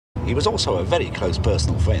He was also a very close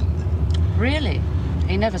personal friend. Really?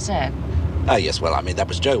 He never said. Oh, yes, well, I mean, that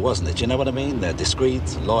was Joe, wasn't it? You know what I mean? Discreet,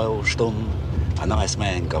 loyal, stumm, a nice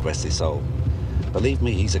man, God rest his soul. Believe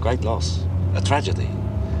me, he's a great loss. A tragedy.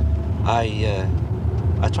 I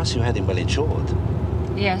trust you had him well insured.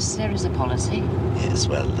 Yes, there is a policy. Yes,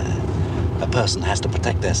 well, a person has to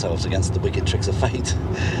protect themselves against the wicked tricks of fate.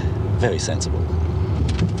 Very sensible.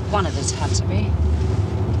 One of us had to be.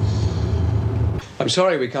 I'm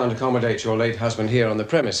sorry we can't accommodate your late husband here on the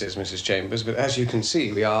premises, Mrs. Chambers, but as you can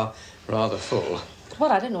see, we are rather full.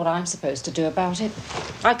 Well, I don't know what I'm supposed to do about it.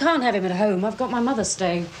 I can't have him at home. I've got my mother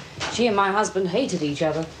staying. She and my husband hated each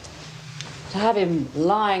other. To have him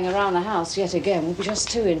lying around the house yet again would be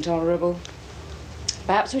just too intolerable.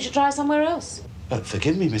 Perhaps we should try somewhere else.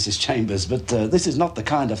 Forgive me, Mrs. Chambers, but this is not the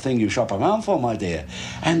kind of thing you shop around for, my dear.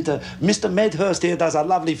 And Mr. Medhurst here does a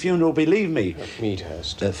lovely funeral, believe me.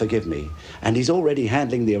 Medhurst? Forgive me. And he's already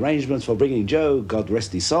handling the arrangements for bringing Joe, God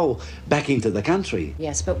rest his soul, back into the country.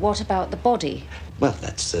 Yes, but what about the body? Well,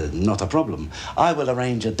 that's not a problem. I will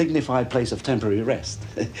arrange a dignified place of temporary rest.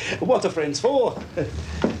 What are friends for?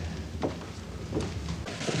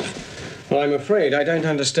 Well, I'm afraid I don't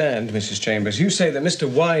understand, Mrs. Chambers. You say that Mr.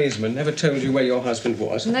 Wiseman never told you where your husband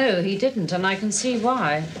was. No, he didn't, and I can see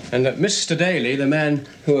why. And that Mr. Daly, the man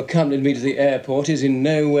who accompanied me to the airport, is in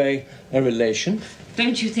no way a relation.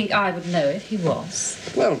 Don't you think I would know if he was?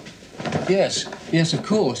 Well, yes, of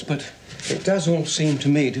course, but it does all seem to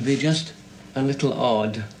me to be just a little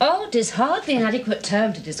odd. Odd is hardly an adequate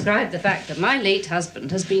term to describe the fact that my late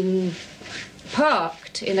husband has been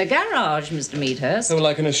parked in a garage, Mr. Medhurst. Oh, well,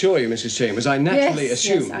 I can assure you, Mrs. Chambers, I naturally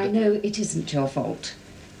assumed... Yes, I know it isn't your fault.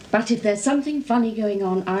 But if there's something funny going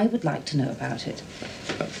on, I would like to know about it.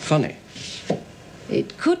 Funny?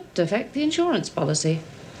 It could affect the insurance policy.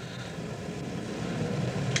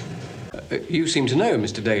 You seem to know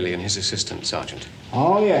Mr. Daly and his assistant, Sergeant.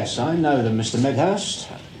 Oh, yes, I know them, Mr. Medhurst.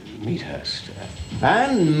 Medhurst?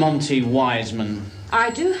 And Monty Wiseman. I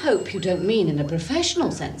do hope you don't mean in a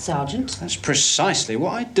professional sense, Sergeant. That's precisely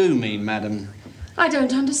what I do mean, madam. I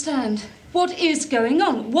don't understand. What is going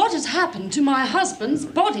on? What has happened to my husband's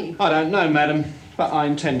body? I don't know, madam, but I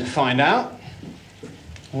intend to find out.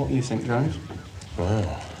 What do you think, Jones?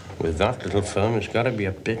 Well, with that little film, it's got to be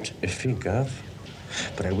a bit iffy, Gov.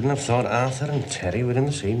 But I wouldn't have thought Arthur and Terry were in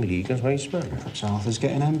the same league as Wiseman. Perhaps Arthur's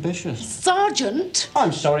getting ambitious. Sergeant!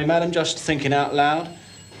 I'm sorry, madam, just thinking out loud.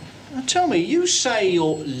 Now, tell me, you say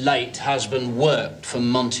your late husband worked for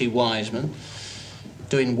Monty Wiseman.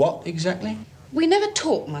 Doing what, exactly? We never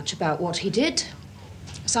talked much about what he did.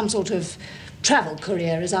 Some sort of travel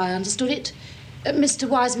courier, as I understood it. Mr.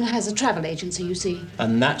 Wiseman has a travel agency, you see.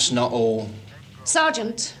 And that's not all.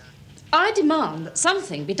 Sergeant, I demand that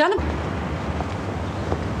something be done.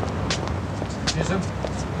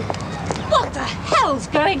 What the hell's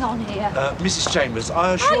going on here? Mrs. Chambers,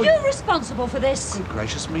 I assure Are you responsible for this? Good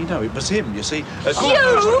gracious me, no, it was him, you see. You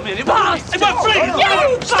bastard! You bastard!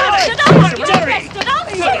 I'll get you arrested!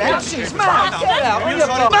 I'll see you! She's mad! Get out!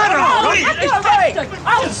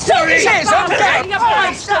 I'll see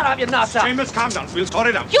you! Shut up, you nutter! Chambers, calm down. We'll sort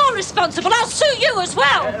it out. You're responsible. I'll sue you as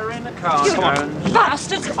well. Get her in the car, You Jones.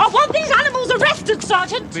 bastards! I want these animals arrested,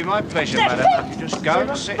 Sergeant! It'll be my pleasure, They're madam. big. You just go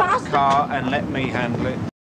and sit in the car and let me handle it.